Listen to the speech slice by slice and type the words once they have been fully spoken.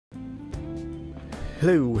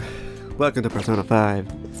Hello, welcome to Persona 5.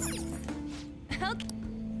 Okay.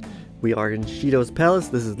 We are in Shido's palace.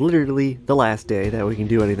 This is literally the last day that we can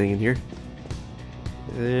do anything in here.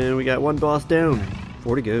 And we got one boss down,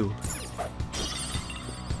 4 to go.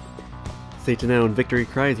 Seicha now in victory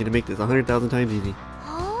cries gonna make this 100,000 times easy.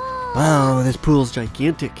 Oh. Wow, this pool's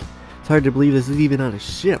gigantic. It's hard to believe this is even on a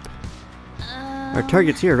ship. Our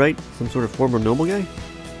target's here, right? Some sort of former noble guy?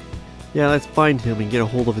 Yeah, let's find him and get a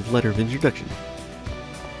hold of his letter of introduction.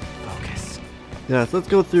 Focus. Yeah, so let's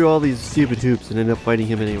go through all these stupid hoops and end up fighting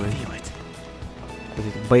him anyway. Feel it. Because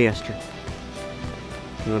he's a bastard.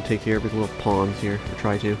 I'm gonna take care of his little pawns here, or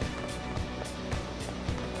try to.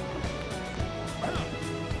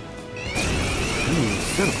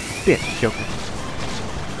 Son of a bitch, Joker.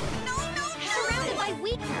 Surrounded by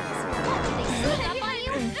weakness. Did they sneak up on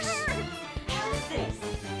you?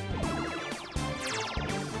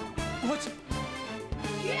 What?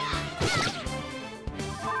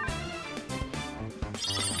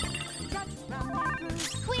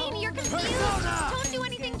 Queen, you're confused. Don't do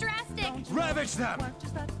anything drastic. Ravage them! Knock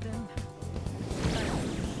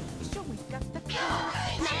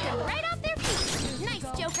them right off their feet. Nice,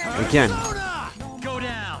 Joker. Again. Go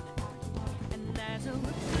down!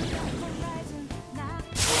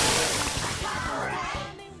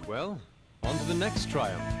 Well, on to the next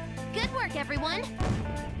triumph. Good work, everyone.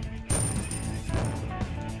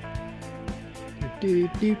 Do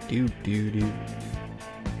do do do do.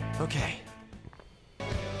 Okay.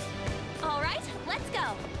 All right, let's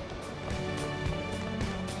go.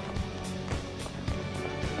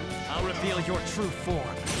 I'll reveal your true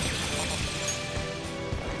form.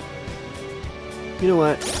 You know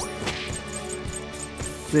what?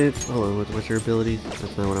 Since hold on, what's her abilities?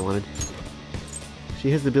 That's not what I wanted.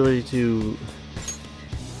 She has the ability to.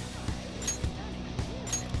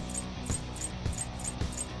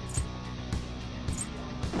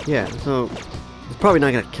 Yeah, so it's probably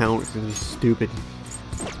not gonna count. It's gonna be stupid.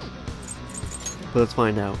 But let's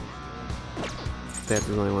find out. That's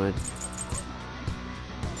what I wanted.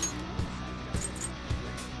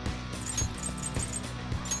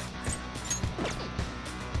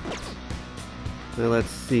 So let's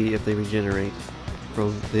see if they regenerate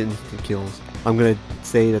from the instant kills. I'm gonna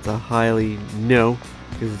say that's a highly no,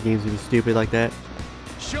 because this game's gonna be stupid like that.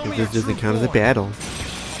 Show Because me this your doesn't true count as a form. battle.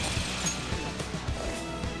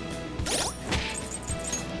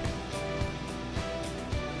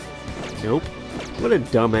 Nope. What a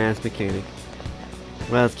dumbass mechanic.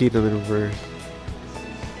 Well, let's keep them in reverse.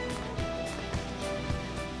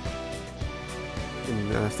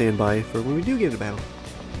 And stand by for when we do get into battle.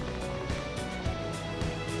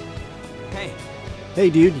 Hey, Hey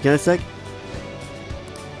dude, you got a sec?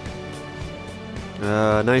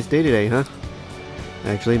 Nice day today, huh?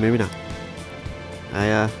 Actually, maybe not.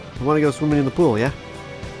 I want to go swimming in the pool, yeah?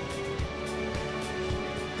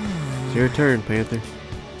 It's your turn, Panther.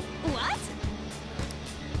 What?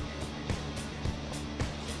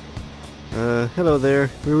 Hello there.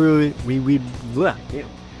 We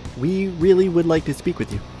really would like to speak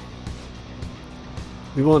with you.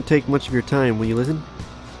 We won't take much of your time. Will you listen?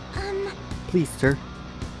 Please, sir.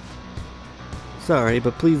 Sorry,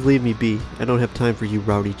 but please leave me be. I don't have time for you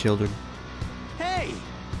rowdy children. hey!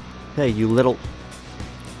 Hey, you little...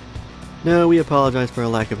 No, we apologize for our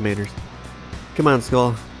lack of manners. Come on,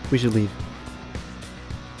 Skull. We should leave.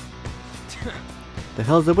 The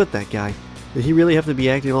hell's up with that guy? Did he really have to be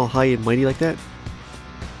acting all high and mighty like that?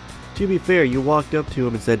 To be fair, you walked up to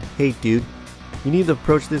him and said, "Hey dude, you need to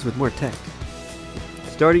approach this with more tact.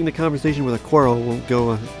 Starting the conversation with a quarrel won't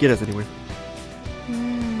go get us anywhere.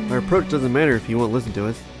 Our approach doesn't matter if you won't listen to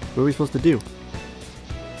us. What are we supposed to do?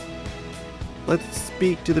 Let's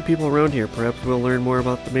speak to the people around here. Perhaps we'll learn more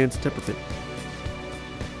about the man's temperament.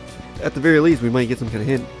 At the very least, we might get some kind of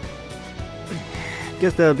hint.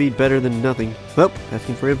 Guess that would be better than nothing. Well,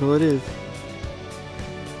 asking for info it is.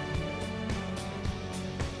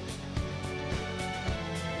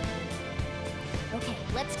 Okay,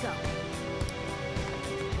 let's go.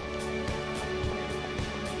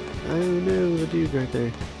 Oh no, the dude right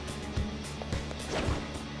there.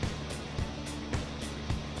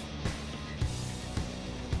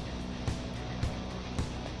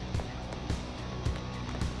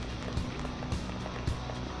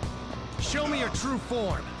 Show me your true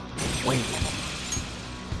form. Wait.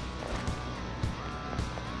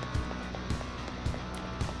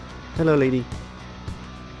 Hello, lady.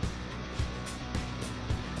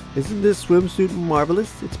 Isn't this swimsuit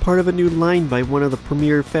marvelous? It's part of a new line by one of the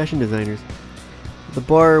premier fashion designers. The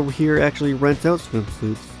bar here actually rents out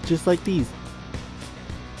swimsuits, just like these.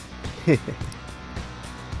 Yeah.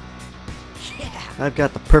 I've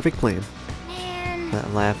got the perfect plan. Man,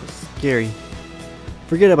 That laugh was scary.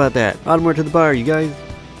 Forget about that. Onward to the bar, you guys.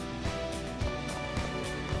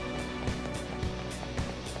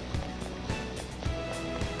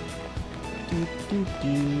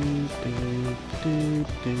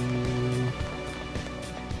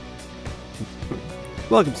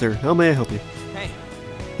 Welcome, sir. How may I help you? Hey,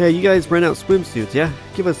 Hey, you guys rent out swimsuits, yeah?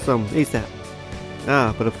 Give us some ASAP.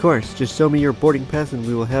 Ah, but of course, just show me your boarding pass and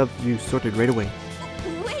we will have you sorted right away.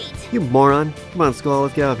 Wait! You moron! Come on, Skull,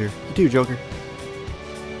 let's get out of here. You too, Joker.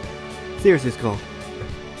 Seriously, Skull.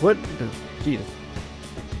 What? Jesus.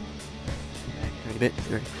 Tiny bit.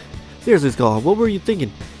 Sorry. Seriously, Skull, what were you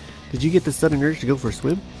thinking? Did you get the sudden urge to go for a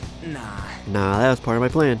swim? nah. Nah, that was part of my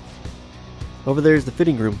plan. Over there is the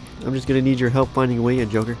fitting room. I'm just gonna need your help finding a way in,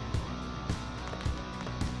 Joker.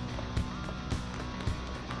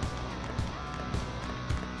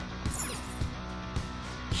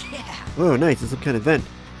 Yeah. Oh, nice. It's some kind of vent.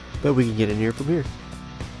 Bet we can get in here from here.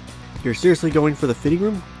 You're seriously going for the fitting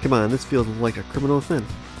room? Come on, this feels like a criminal offense.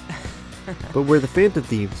 But we're the Phantom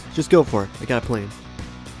Thieves. Just go for it. I got a plan.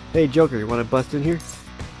 Hey, Joker, you want to bust in here?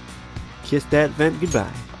 Kiss that vent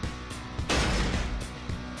goodbye.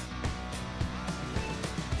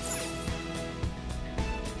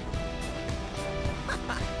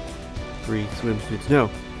 Three swimsuits. No,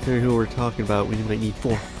 considering who we're talking about, we might need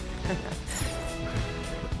 4.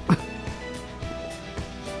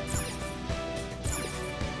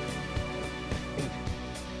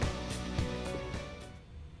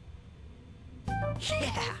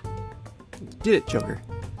 Yeah. Did it, Joker.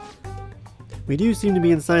 We do seem to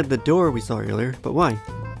be inside the door we saw earlier, but why?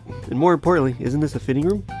 And more importantly, isn't this a fitting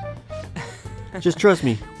room? Just trust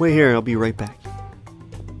me. Wait here, I'll be right back.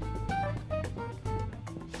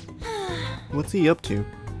 What's he up to?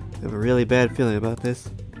 I have a really bad feeling about this.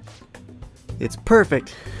 It's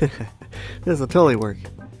perfect! This will totally work.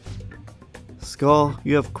 Skull,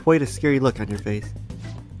 you have quite a scary look on your face.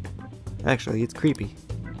 Actually, it's creepy.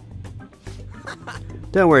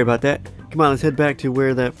 Don't worry about that. Come on, let's head back to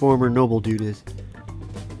where that former noble dude is.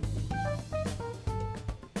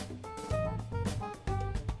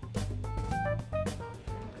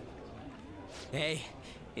 Hey,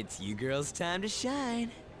 it's you girls' time to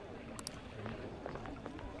shine.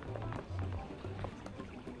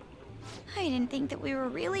 I didn't think that we were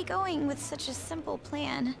really going with such a simple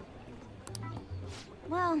plan.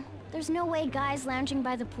 Well, there's no way guys lounging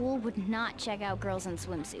by the pool would not check out girls in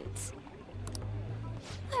swimsuits.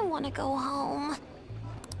 I want to go home.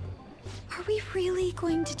 Are we really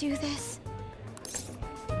going to do this?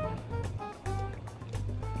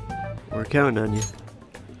 We're counting on you.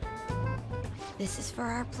 This is for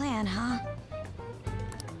our plan, huh?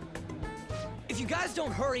 If you guys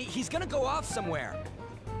don't hurry, he's gonna go off somewhere.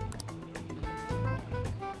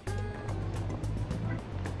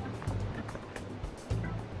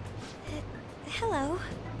 Hello.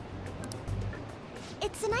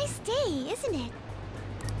 It's a nice day, isn't it?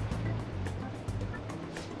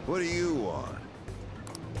 What do you want?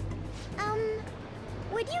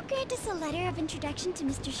 Would you grant us a letter of introduction to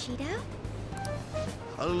Mr. Shido?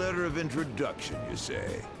 A letter of introduction, you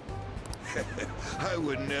say? I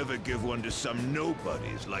would never give one to some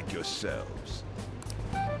nobodies like yourselves.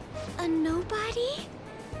 A nobody?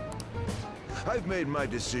 I've made my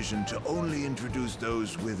decision to only introduce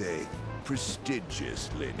those with a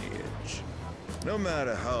prestigious lineage. No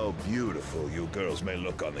matter how beautiful you girls may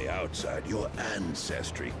look on the outside, your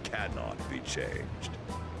ancestry cannot be changed.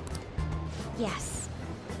 Yes,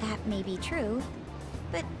 that may be true,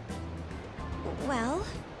 but... well...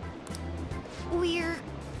 we're...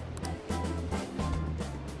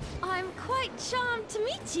 I'm quite charmed to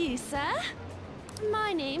meet you, sir.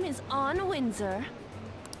 My name is Anne Windsor.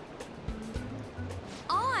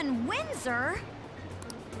 on Windsor?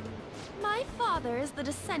 My father is the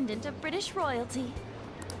descendant of British royalty.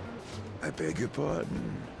 I beg your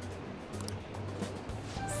pardon.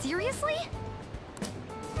 Seriously?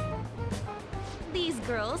 These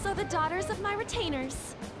girls are the daughters of my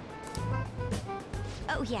retainers.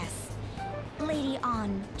 Oh yes, Lady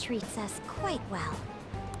Anne treats us quite well.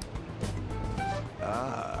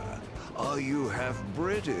 Ah, are you half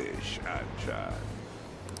British, Anjan?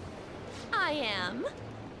 I am.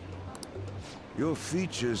 Your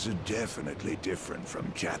features are definitely different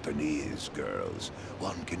from Japanese girls.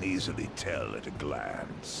 One can easily tell at a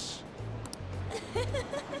glance.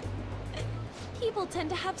 People tend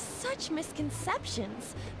to have such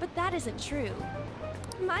misconceptions, but that isn't true.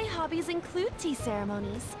 My hobbies include tea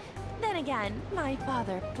ceremonies. Then again, my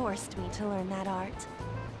father forced me to learn that art.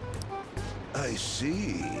 I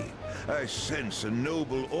see. I sense a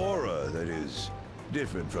noble aura that is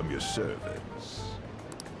different from your servants.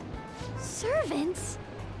 Servants?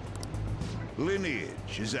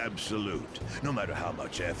 Lineage is absolute, no matter how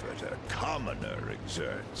much effort a commoner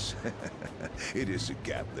exerts. It is a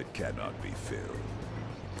gap that cannot be filled.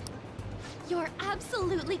 You're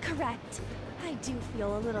absolutely correct. I do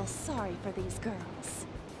feel a little sorry for these girls.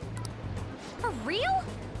 For real?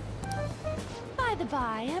 By the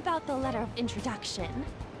by, about the letter of introduction.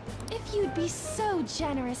 If you'd be so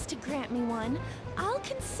generous to grant me one, I'll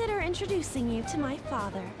consider introducing you to my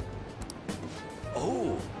father.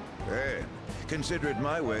 Oh, then consider it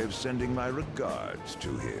my way of sending my regards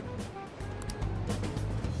to him.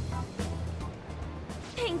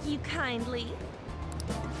 Thank you kindly.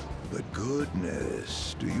 But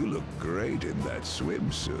goodness, do you look great in that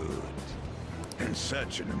swimsuit. And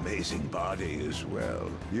such an amazing body as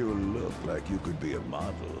well. You look like you could be a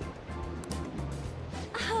model.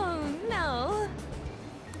 Oh, no.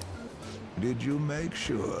 Did you make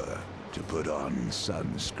sure to put on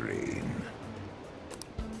sunscreen?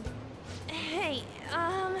 Hey,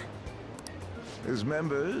 As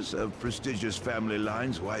members of prestigious family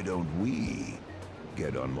lines, why don't we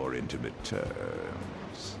get on more intimate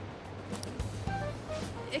terms?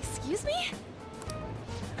 excuse me?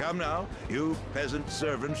 Come now, you peasant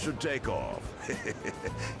servants should take off.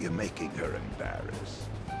 You're making her embarrassed.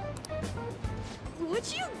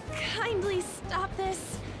 Would you kindly stop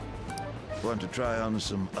this? Want to try on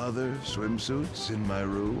some other swimsuits in my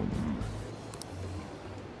room?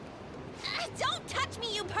 Don't touch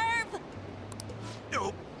me, you perv!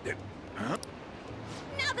 No. Huh?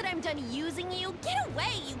 Now that I'm done using you, get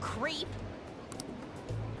away, you creep!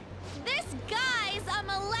 This guy's a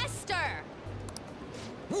molester!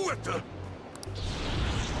 What the?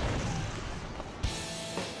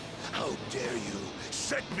 How dare you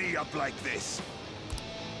set me up like this?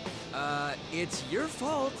 It's your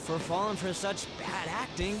fault for falling for such bad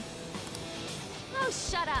acting. Oh,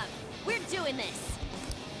 shut up! We're doing this!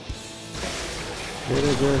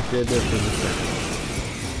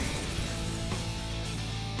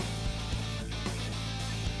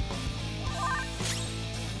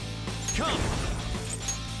 Come!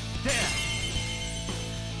 There!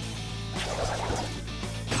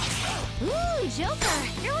 Ooh, Joker!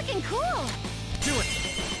 You're looking cool! Do it!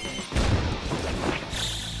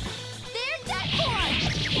 They're dead for!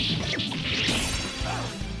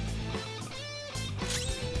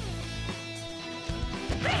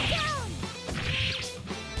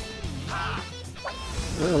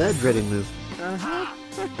 Oh, that dreaded move. Come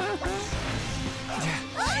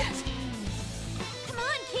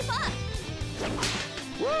on, keep up!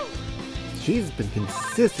 She's been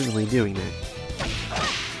consistently doing that.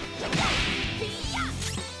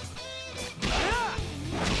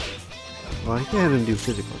 Well, I can't have him do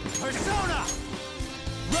physical. Persona!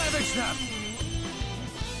 Ravage them!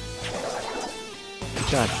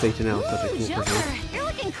 God, Satan L, such a Ooh, cool Joker! person. You're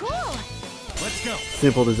looking cool! Let's go!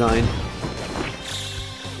 Simple design.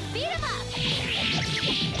 Beat him up!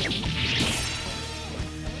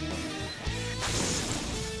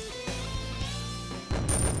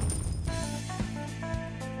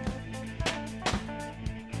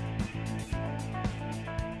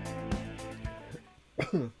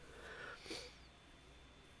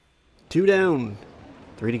 Two down.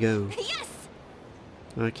 3 to go. Yes!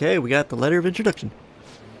 Okay, we got the letter of introduction.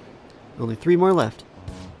 Only 3 more left.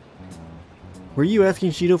 Were you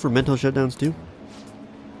asking Shido for mental shutdowns too?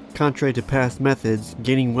 Contrary to past methods,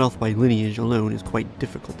 gaining wealth by lineage alone is quite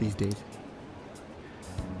difficult these days.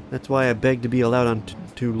 That's why I begged to be allowed on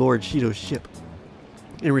to Lord Shido's ship.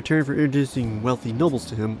 In return for introducing wealthy nobles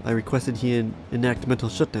to him, I requested he enact mental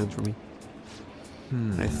shutdowns for me.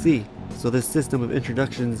 I see. So this system of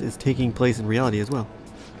introductions is taking place in reality as well.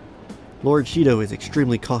 Lord Shido is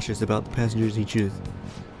extremely cautious about the passengers he chooses.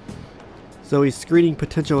 So he's screening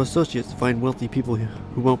potential associates to find wealthy people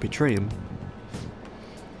who won't betray him.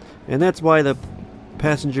 And that's why the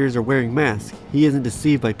passengers are wearing masks. He isn't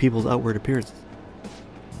deceived by people's outward appearances.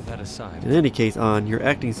 That aside, In any case, An, your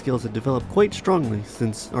acting skills have developed quite strongly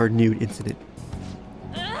since our nude incident.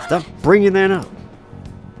 Stop bringing that up.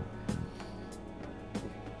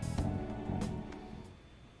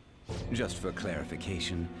 Just for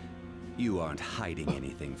clarification, you aren't hiding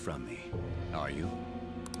anything from me, are you?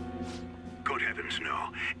 Good heavens, no.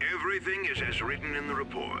 Everything is as written in the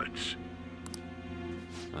reports.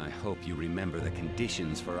 I hope you remember the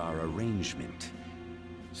conditions for our arrangement.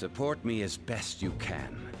 Support me as best you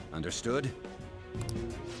can. Understood?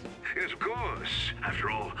 Yes, of course. After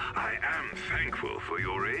all, I am thankful for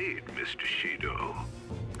your aid, Mr. Shido.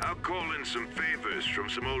 I'll call in some favors from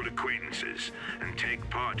some old acquaintances and take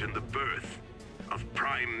part in the birth of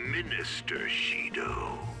Prime Minister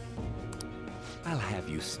Shido. I'll have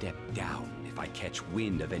you step down if I catch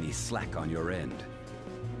wind of any slack on your end.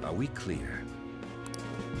 Are we clear?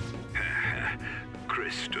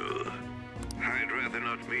 Crystal, I'd rather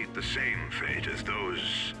not meet the same fate as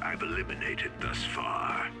those I've eliminated thus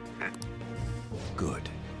far. Good.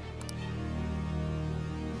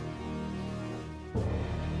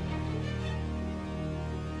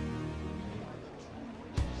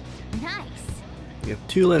 Nice. We have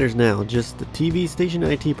 2 letters now, just the TV station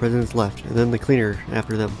IT presidents left, and then the cleaner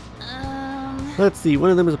after them. Let's see, one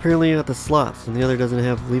of them is apparently at the slots, and the other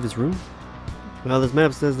doesn't leave his room? Well, this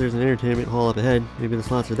map says there's an entertainment hall up ahead. Maybe the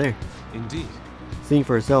slots are there. Indeed. Seeing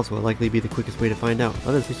for ourselves will likely be the quickest way to find out.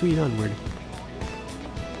 Let us proceed onward.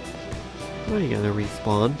 Oh, you gotta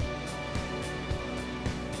respawn.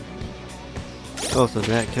 Oh, so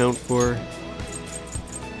that count for...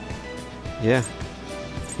 Yeah.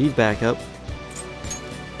 He's back up.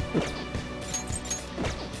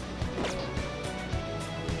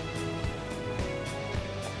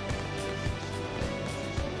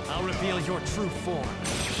 I'll reveal your true form.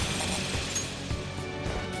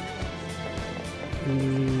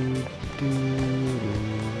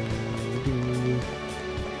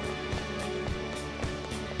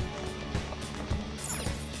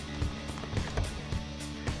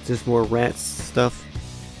 Just more rats stuff.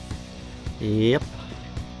 Yep.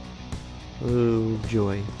 Oh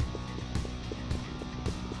joy.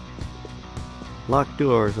 Locked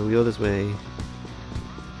doors, so we go this way.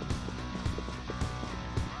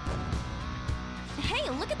 Hey,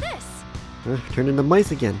 look at this! Turned into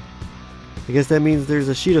mice again. I guess that means there's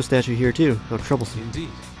a Shido statue here too. How troublesome. Indeed.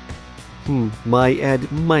 My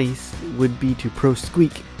add mice would be to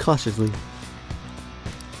pro-squeak cautiously.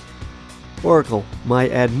 Oracle, my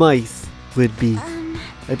add mice would be.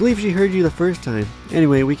 I believe she heard you the first time.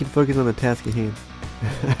 Anyway, we can focus on the task at hand.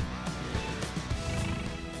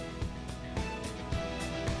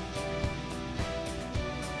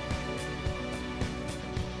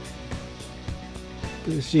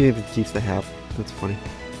 She even keeps the hat. That's funny.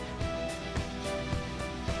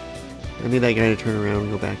 I need that guy to turn around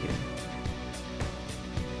and go back in.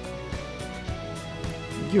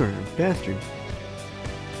 You're a bastard.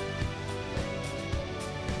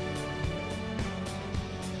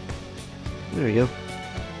 There we go.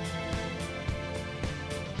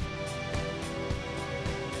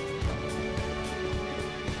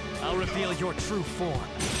 I'll reveal your true form.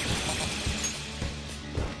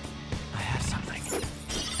 I have something.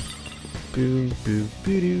 Boom, boom,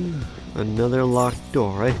 boo-doo. Another locked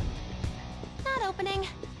door, right? Not opening.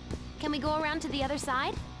 Can we go around to the other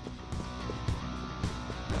side?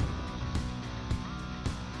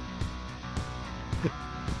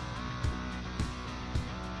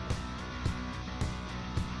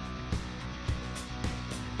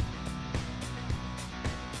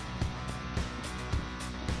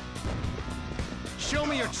 Show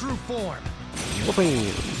me your true form.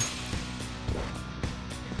 Bam.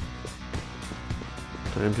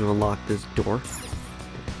 Time to unlock this door.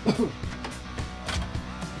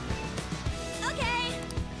 Okay.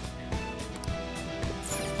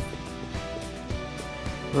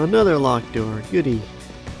 Another locked door. Goody.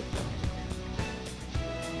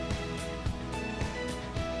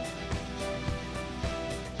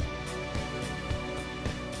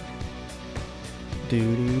 Do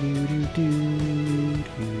do do do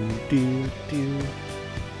do do do.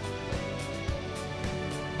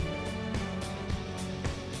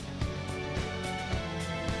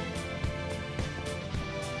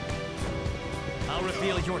 I'll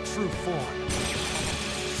reveal your true form.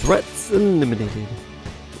 Threats eliminated.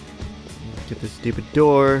 Get this stupid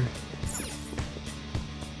door.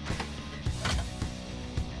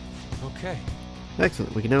 Okay.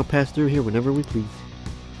 Excellent. We can now pass through here whenever we please.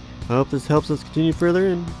 I hope this helps us continue further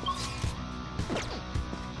and...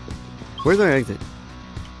 Where's our exit?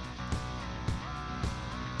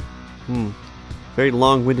 Very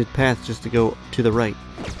long-winded path just to go to the right.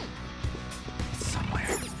 It's somewhere.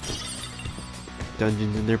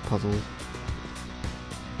 Dungeons and their puzzles.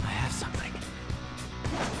 I have something.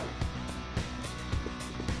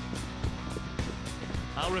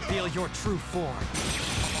 I'll reveal your true form.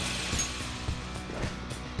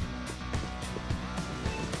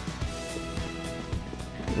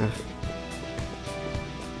 Ugh.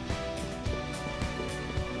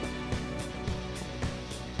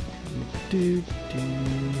 Do, do.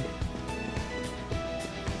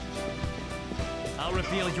 I'll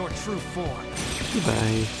reveal your true form.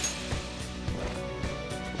 Goodbye.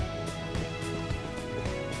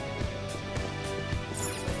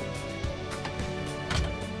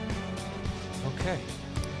 Okay.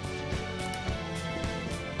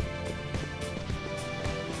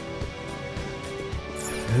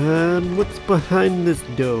 What's behind this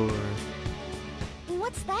door?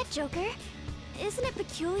 What's that, Joker? Isn't it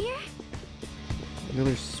peculiar?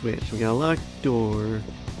 Another switch. We got a locked door.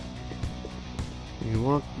 We can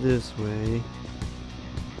walk this way.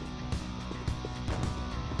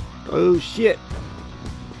 Oh shit!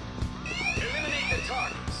 Eliminate the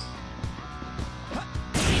targets.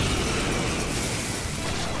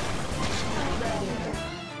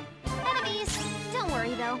 Enemies! Don't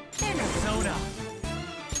worry though, they're no Zona.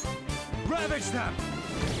 Ravage them.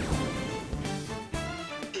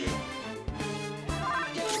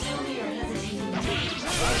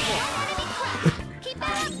 Keep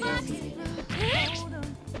that up, Fox!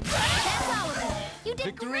 That's all of it! You did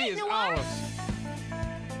Victory great, is Noir! ours.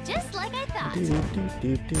 Just like I thought.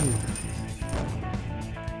 Do.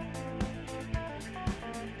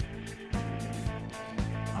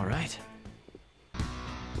 All right.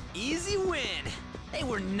 Easy win. They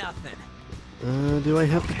were nothing. Do I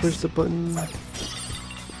have to push the button?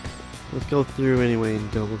 Let's go through anyway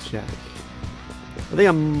and double check. I think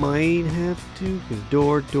I might have to, because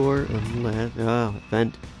door, unless... Oh,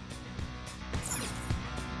 vent.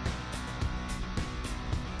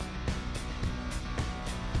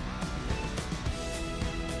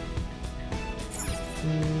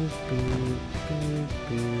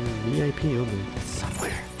 VIP only. It's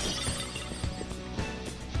somewhere.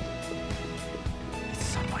 It's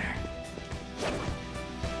somewhere.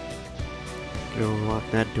 Go lock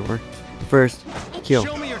that door. First, kill.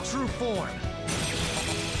 Show me your true form.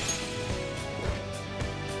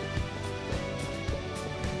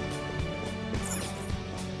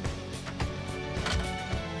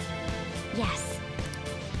 Yes.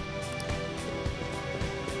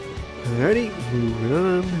 Alrighty, moving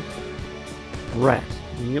on. Rat.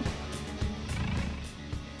 Yep.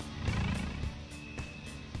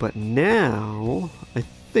 But now, I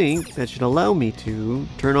think that should allow me to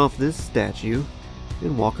turn off this statue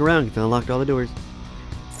and walk around because I unlocked all the doors.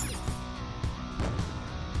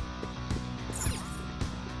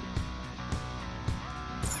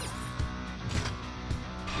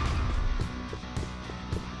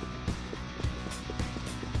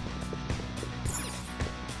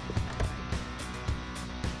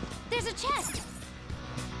 There's a chest!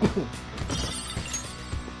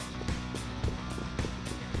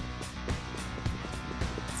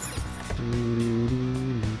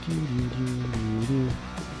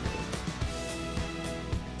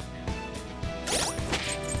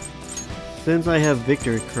 Since I have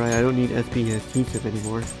Victor Cry, I don't need SP adhesive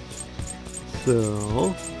anymore.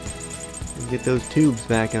 So, I'll get those tubes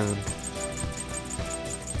back on.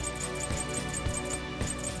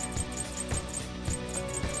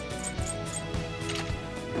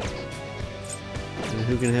 And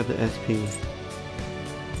who can have the SP?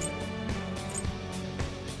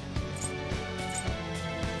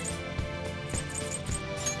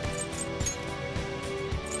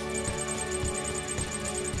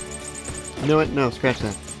 You know what? No, scratch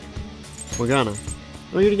that. Morgana.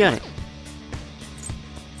 Oh, you already got it.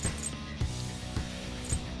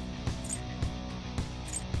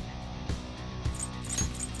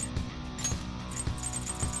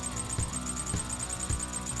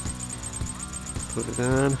 Put it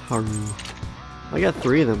on Haru. I got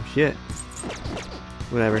 3 of them. Shit.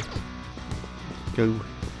 Whatever. Go.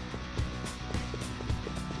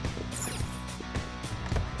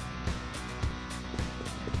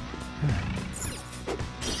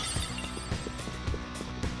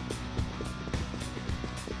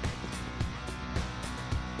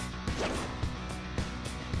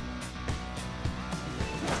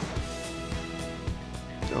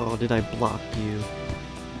 Oh, did I block you?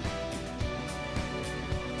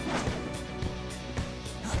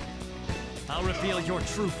 I'll reveal your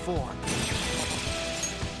true form.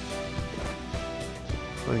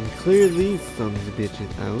 If I can clear these sons of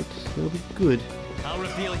bitches out, that'll be good. I'll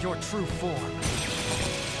reveal your true form.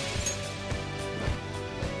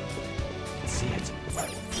 See it.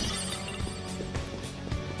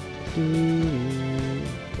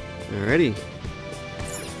 Alrighty.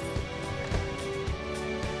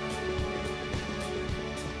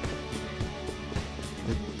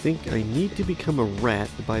 I think I need to become a rat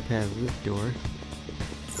to bypass this door.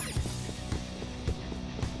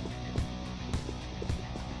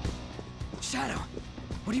 Shadow,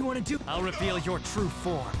 what do you want to do? I'll reveal your true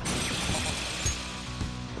form.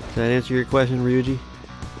 Does that answer your question, Ryuji?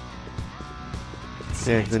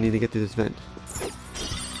 Yeah, because I need to get through this vent.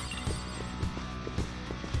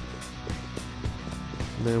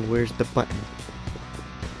 Now where's the button?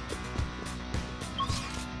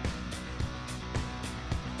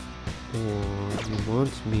 Or he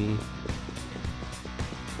wants me.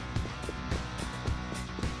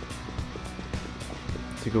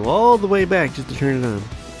 To go all the way back just to turn it on.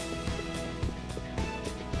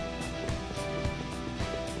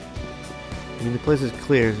 I mean, the place is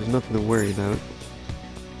clear, so there's nothing to worry about.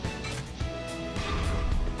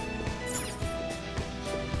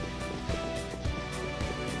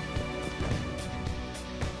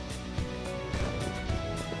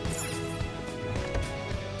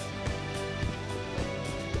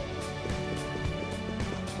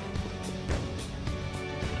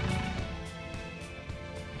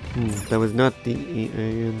 That was not the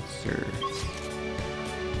answer.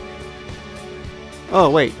 Oh,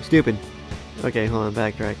 wait, stupid. Okay, hold on,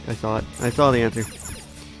 backtrack. I saw it. I saw the answer.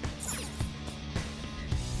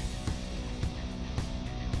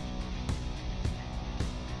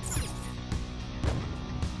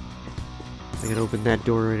 I can open that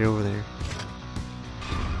door right over there.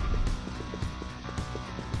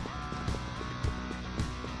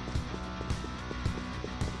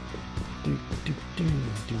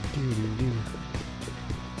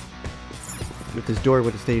 If this door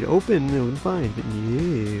would have stayed open, it would have been fine, but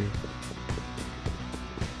yeah.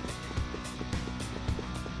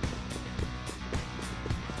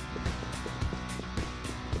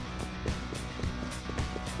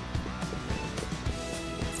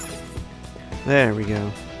 There we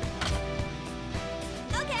go.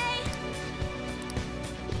 Okay.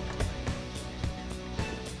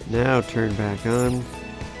 Now turn back on.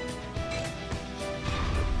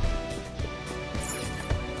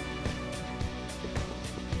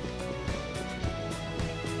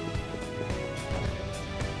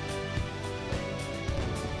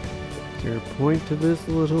 Is there a point to this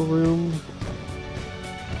little room?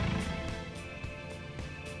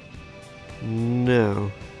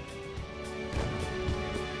 No.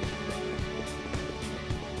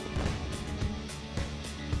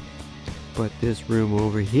 But this room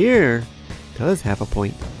over here does have a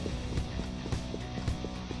point.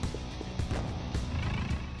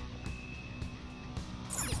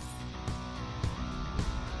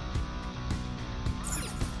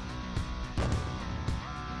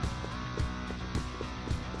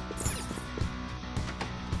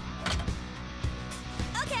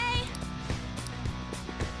 Okay.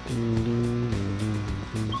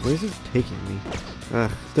 Where's this taking me?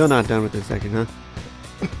 Still not done with this second, huh?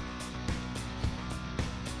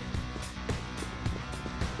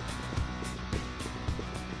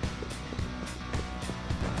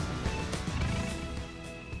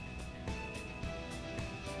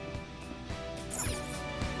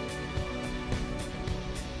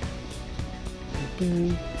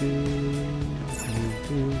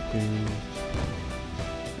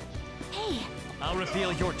 Hey, I'll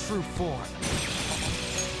reveal your true form.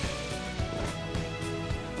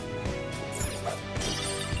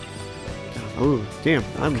 Oh, damn.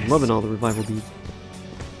 I'm loving all the revival beads.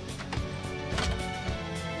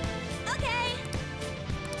 okay.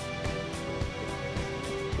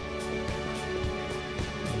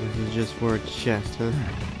 This is just for a chest, huh?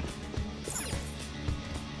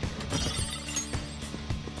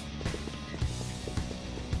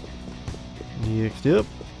 Next up.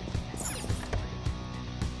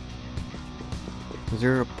 Is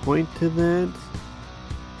there a point to that?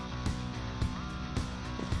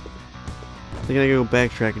 I think I gotta go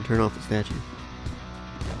backtrack and turn off the statue.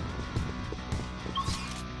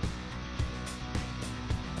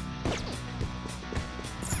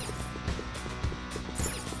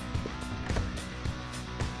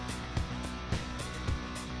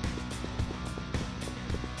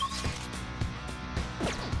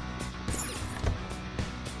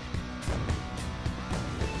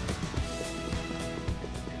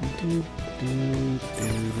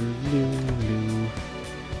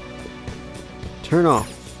 Turn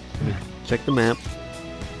off. Check the map.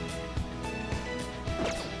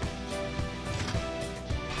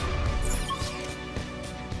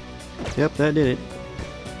 Yep, that did it.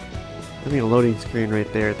 Having a loading screen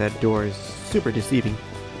right there at that door is super deceiving.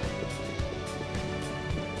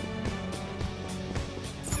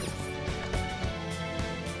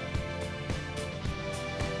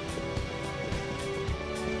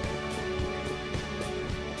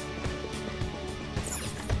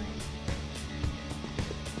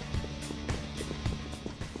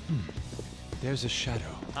 There's a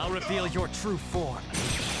shadow. I'll reveal your true form.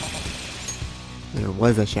 There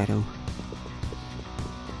was a shadow.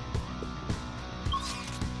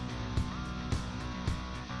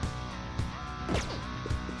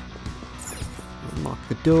 Unlock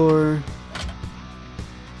the door.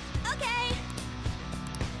 Okay.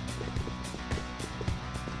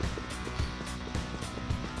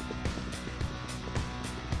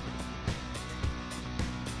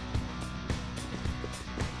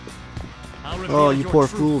 Oh, you poor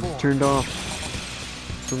fools, it's turned off.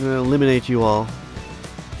 So I'm gonna eliminate you all.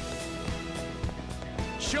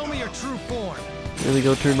 Show me your true form. Let me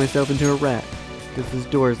go turn myself into a rat. Because this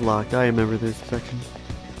door is locked. I remember this section.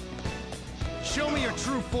 Show me your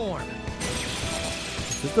true form.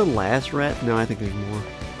 Is this the last rat? No, I think there's more.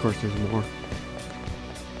 Of course there's more.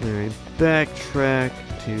 Alright, backtrack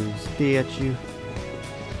to statue.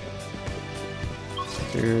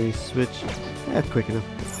 Theory switch. That's quick enough.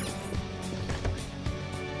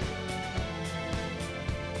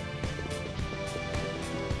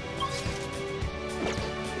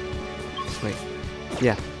 Wait.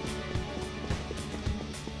 Yeah.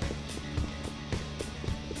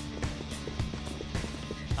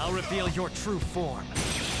 I'll reveal your true form.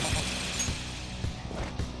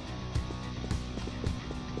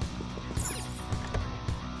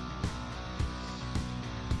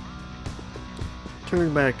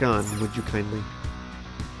 Turn back on, would you kindly?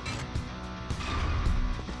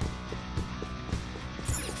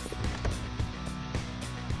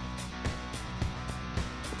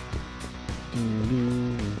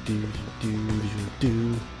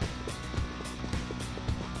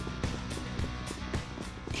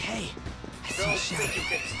 Hey, I see shadow. You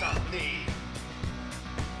can stop me.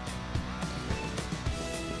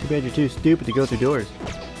 Too bad you're too stupid to go through doors.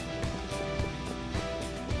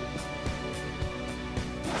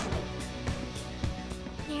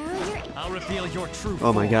 Narrow your... I'll reveal your true Oh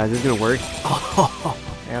form. my god, is this gonna work? Oh,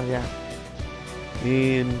 hell yeah.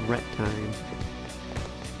 In rat time.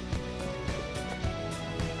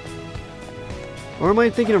 Or am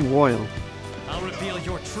I thinking of Royal? I'll reveal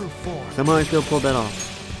your true form. Somehow I still pulled that off.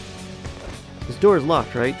 This door is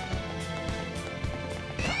locked, right?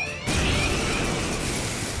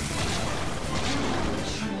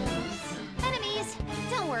 Enemies!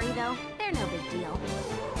 Don't worry though, they're no big deal.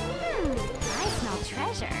 I smell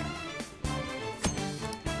treasure.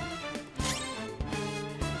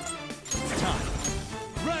 It's time.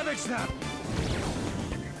 Ravage them!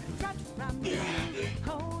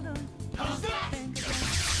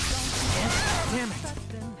 Damn it!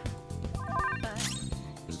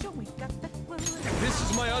 This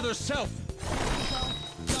is my other self!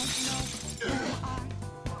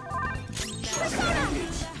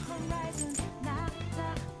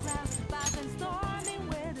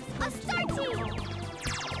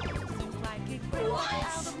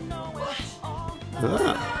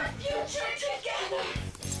 Ah.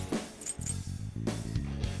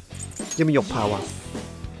 Give me your power.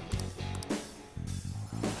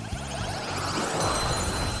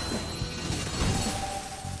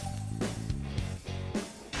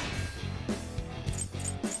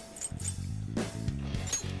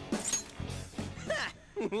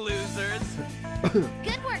 Losers!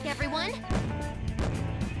 Good work, everyone!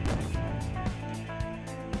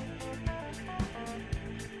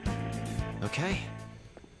 Okay.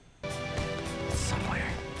 Somewhere.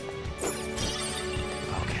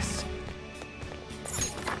 Focus.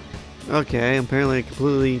 Okay, apparently I'm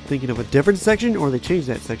completely thinking of a different section, or they changed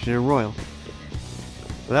that section in Royal.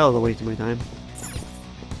 But that was a waste of my time.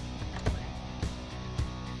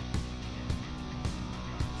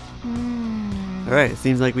 Alright, it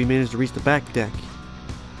seems like we managed to reach the back deck.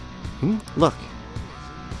 Look.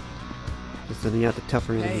 Just sending out the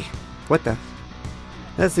tougher enemies. Hey. What the?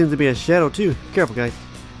 That seems to be a shadow too. Careful, guys.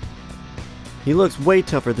 He looks way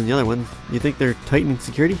tougher than the other ones. You think they're tightening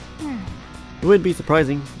security? It wouldn't be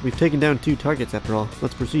surprising. We've taken down 2 targets after all.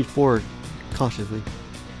 Let's proceed forward cautiously.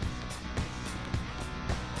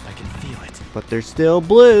 I can feel it. But they're still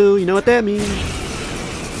blue. You know what that means.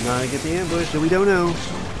 Not get the ambush, so we don't know.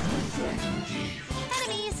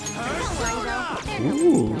 Enemies! Don't worry though, they're no big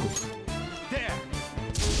Ooh. deal. There!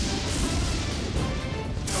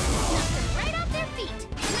 Knocked them right off their feet.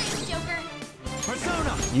 Nice, Joker.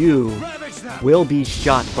 Persona! You Ravage them! will be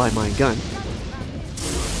shot by my gun.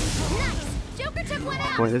 Nice! Joker took one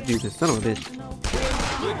out! Boy, this dude's a son of a bitch.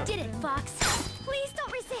 You did it, Fox. Please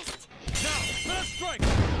don't resist. Now, let us strike!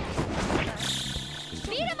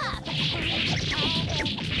 Beat him up!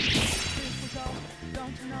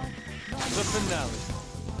 The finale.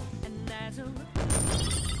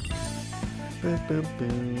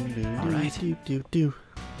 Alright.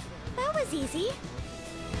 That was easy. I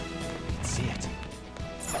can see it.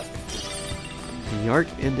 The Arc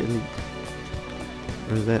and Elite.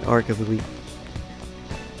 Or is that Arc of Elite?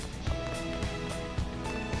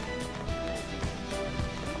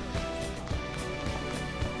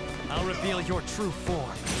 I'll reveal your true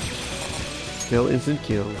form. Still instant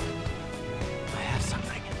kill. I have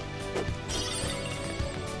something.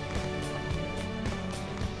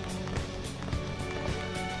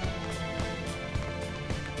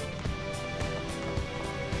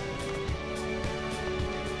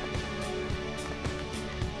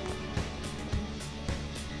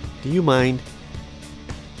 Do you mind?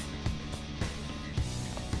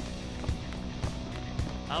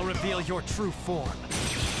 I'll reveal your true form.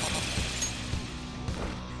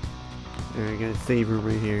 Alright, I got a save room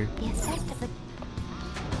right here. The effect of the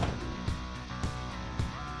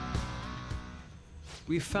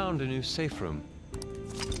We found a new safe room.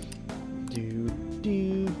 Do.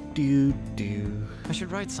 I should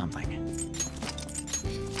write something.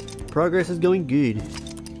 Progress is going good.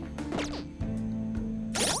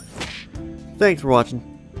 Thanks for watching.